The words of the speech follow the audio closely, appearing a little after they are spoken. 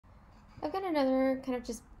I've got another kind of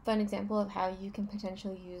just fun example of how you can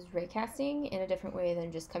potentially use raycasting in a different way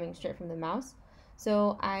than just coming straight from the mouse.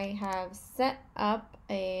 So I have set up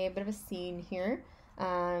a bit of a scene here,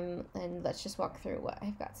 and let's just walk through what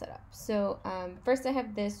I've got set up. So first I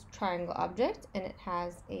have this triangle object, and it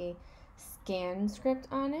has a scan script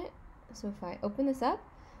on it. So if I open this up,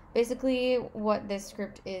 basically what this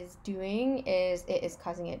script is doing is it is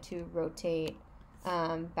causing it to rotate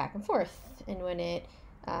back and forth, and when it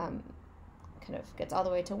kind of gets all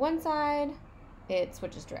the way to one side, it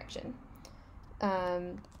switches direction.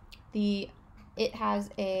 It has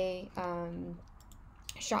a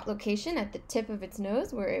shot location at the tip of its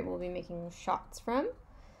nose where it will be making shots from.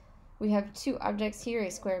 We have two objects here,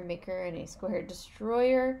 a square maker and a square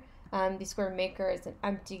destroyer. The square maker is an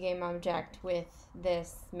empty game object with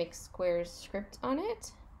this make squares script on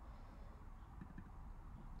it.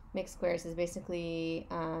 Make squares is basically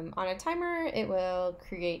on a timer, it will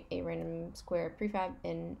create a random square prefab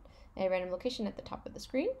in a random location at the top of the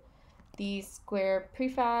screen. These square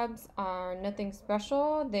prefabs are nothing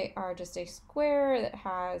special. They are just a square that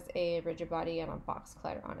has a rigid body and a box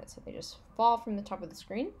collider on it, so they just fall from the top of the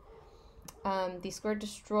screen. The square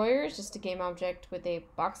destroyer is just a game object with a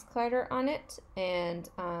box collider on it, and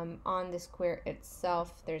on the square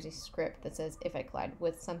itself there's a script that says if I collide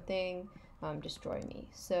with something, destroy me.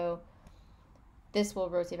 So this will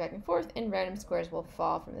rotate back and forth, and random squares will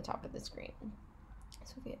fall from the top of the screen.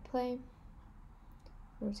 So if we hit play,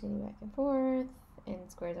 rotating back and forth,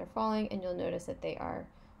 and squares are falling, and you'll notice that they are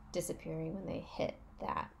disappearing when they hit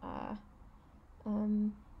that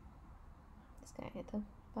this guy at the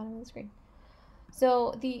bottom of the screen.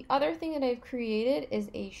 So the other thing that I've created is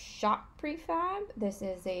a shot prefab. This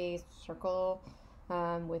is a circle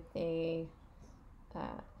with a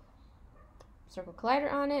circle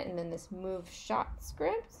collider on it, and then this move shot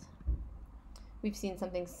script. We've seen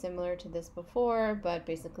something similar to this before, but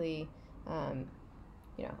basically,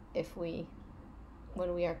 you know,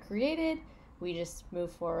 when we are created, we just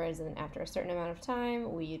move forwards, and then after a certain amount of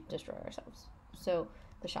time, we destroy ourselves. So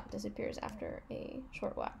the shot disappears after a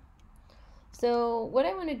short while. So what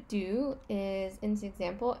I want to do is, in this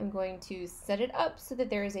example, I'm going to set it up so that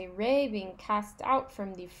there is a ray being cast out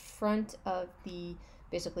from the front of the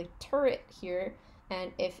basically turret here,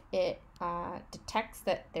 and if it detects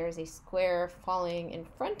that there's a square falling in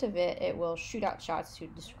front of it, it will shoot out shots to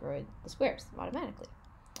destroy the squares automatically.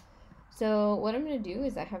 So what I'm going to do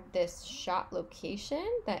is I have this shot location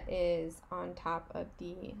that is on top of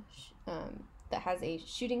the that has a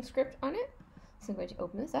shooting script on it. So I'm going to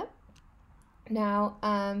open this up. Now,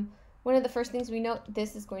 one of the first things we note,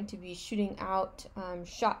 this is going to be shooting out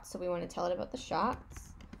shots, so we want to tell it about the shots.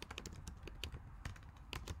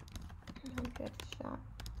 Object shot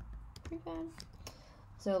prefab.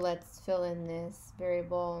 So let's fill in this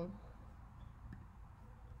variable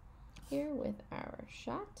here with our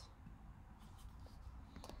shot.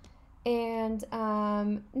 And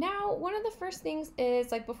now one of the first things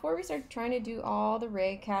is, like, before we start trying to do all the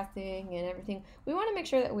ray casting and everything, we want to make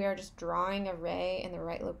sure that we are just drawing a ray in the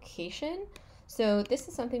right location. So this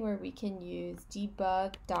is something where we can use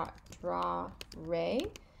debug.drawRay,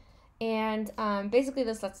 and basically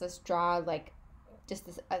this lets us draw like just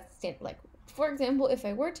this like, for example, if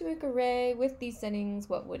I were to make a ray with these settings,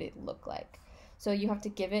 what would it look like? So you have to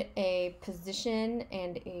give it a position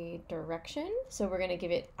and a direction. So we're going to give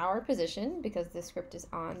it our position because the script is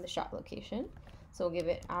on the shot location. So we'll give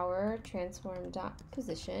it our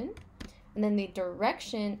transform.position. And then the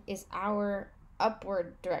direction is our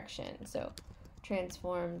upward direction. So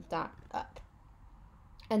transform.up.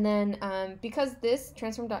 And then because this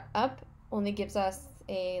transform.up only gives us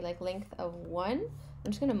a length of 1,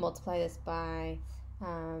 I'm just going to multiply this by,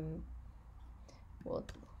 we'll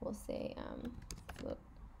say float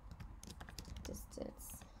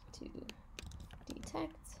distance to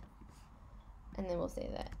detect, and then we'll say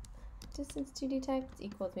that distance to detect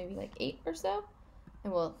equals maybe like 8 or so,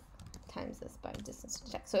 and we'll times this by distance to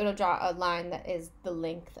detect. So it'll draw a line that is the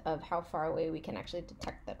length of how far away we can actually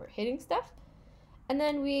detect that we're hitting stuff. And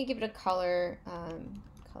then we give it a color,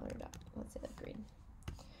 let's say like green.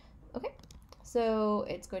 Okay, so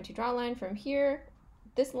it's going to draw a line from here,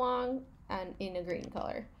 this long, and in a green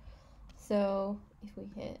color. So if we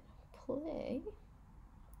hit play,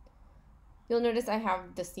 you'll notice I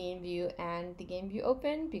have the scene view and the game view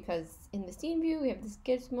open, because in the scene view we have this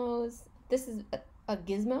gizmos. This is a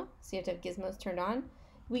gizmo, so you have to have gizmos turned on.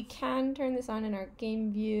 We can turn this on in our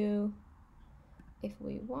game view if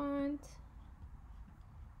we want.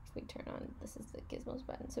 If we turn on, this is the gizmos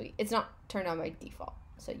button, so it's not turned on by default.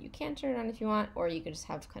 So you can turn it on if you want, or you can just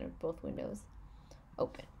have kind of both windows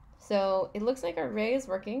open. So it looks like our ray is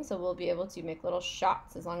working, so we'll be able to make little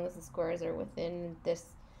shots as long as the squares are within this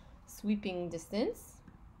sweeping distance.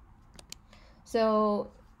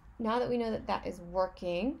 So now that we know that that is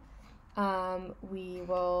working, we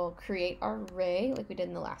will create our ray like we did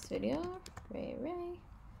in the last video. Ray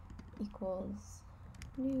equals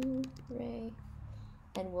new ray,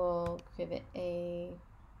 and we'll give it a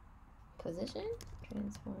position,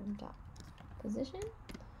 transform dot position.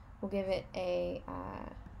 We'll give it a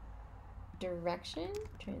direction,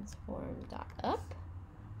 transform dot up,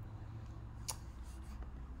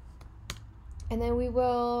 and then we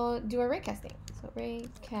will do our raycasting. So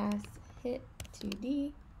raycast hit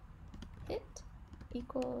 2D hit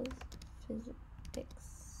equals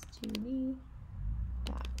physics 2D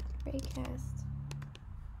dot raycast,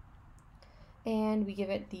 and we give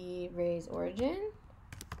it the ray's origin,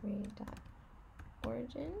 ray dot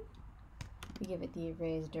origin. We give it the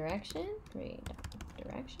ray's direction, ray dot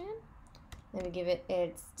direction. Then we give it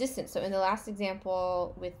its distance. So in the last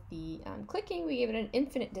example with the clicking, we gave it an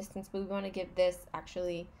infinite distance, but we want to give this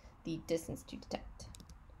actually the distance to detect.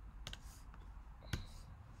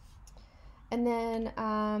 And then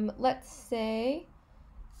let's say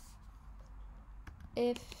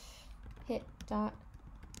if hit dot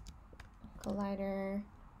collider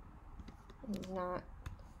is not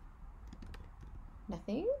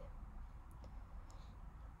nothing,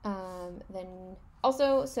 then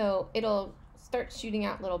also, so it'll start shooting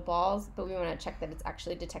out little balls, but we want to check that it's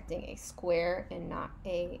actually detecting a square and not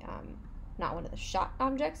a not one of the shot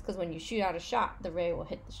objects, because when you shoot out a shot, the ray will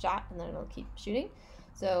hit the shot and then it'll keep shooting.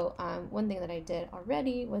 So one thing that I did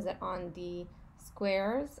already was that on the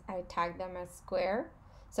squares, I tagged them as square.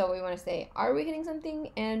 So we want to say, are we hitting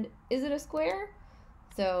something and is it a square?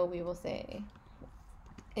 So we will say,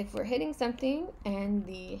 if we're hitting something and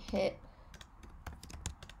the hit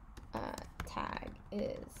tag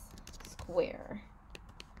is square,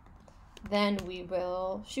 then we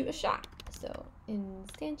will shoot a shot. So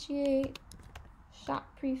instantiate shot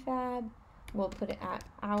prefab, we'll put it at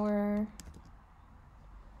our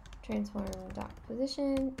transform dot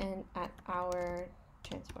position and at our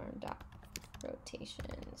transform dot rotation,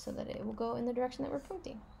 so that it will go in the direction that we're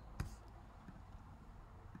pointing.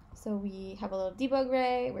 So we have a little debug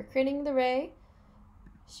ray, we're creating the ray,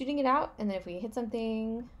 shooting it out, and then if we hit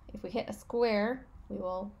something, if we hit a square, we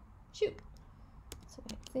will shoot. So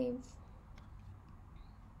we hit save,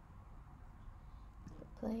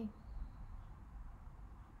 hit play.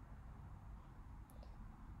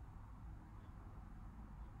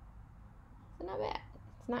 So not bad.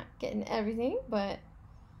 It's not getting everything, but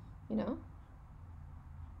you know,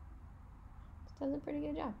 it does a pretty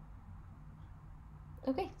good job.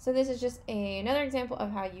 Okay, so this is just another example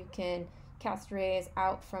of how you can cast rays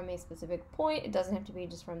out from a specific point. It doesn't have to be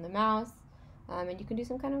just from the mouse, and you can do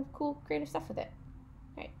some kind of cool creative stuff with it.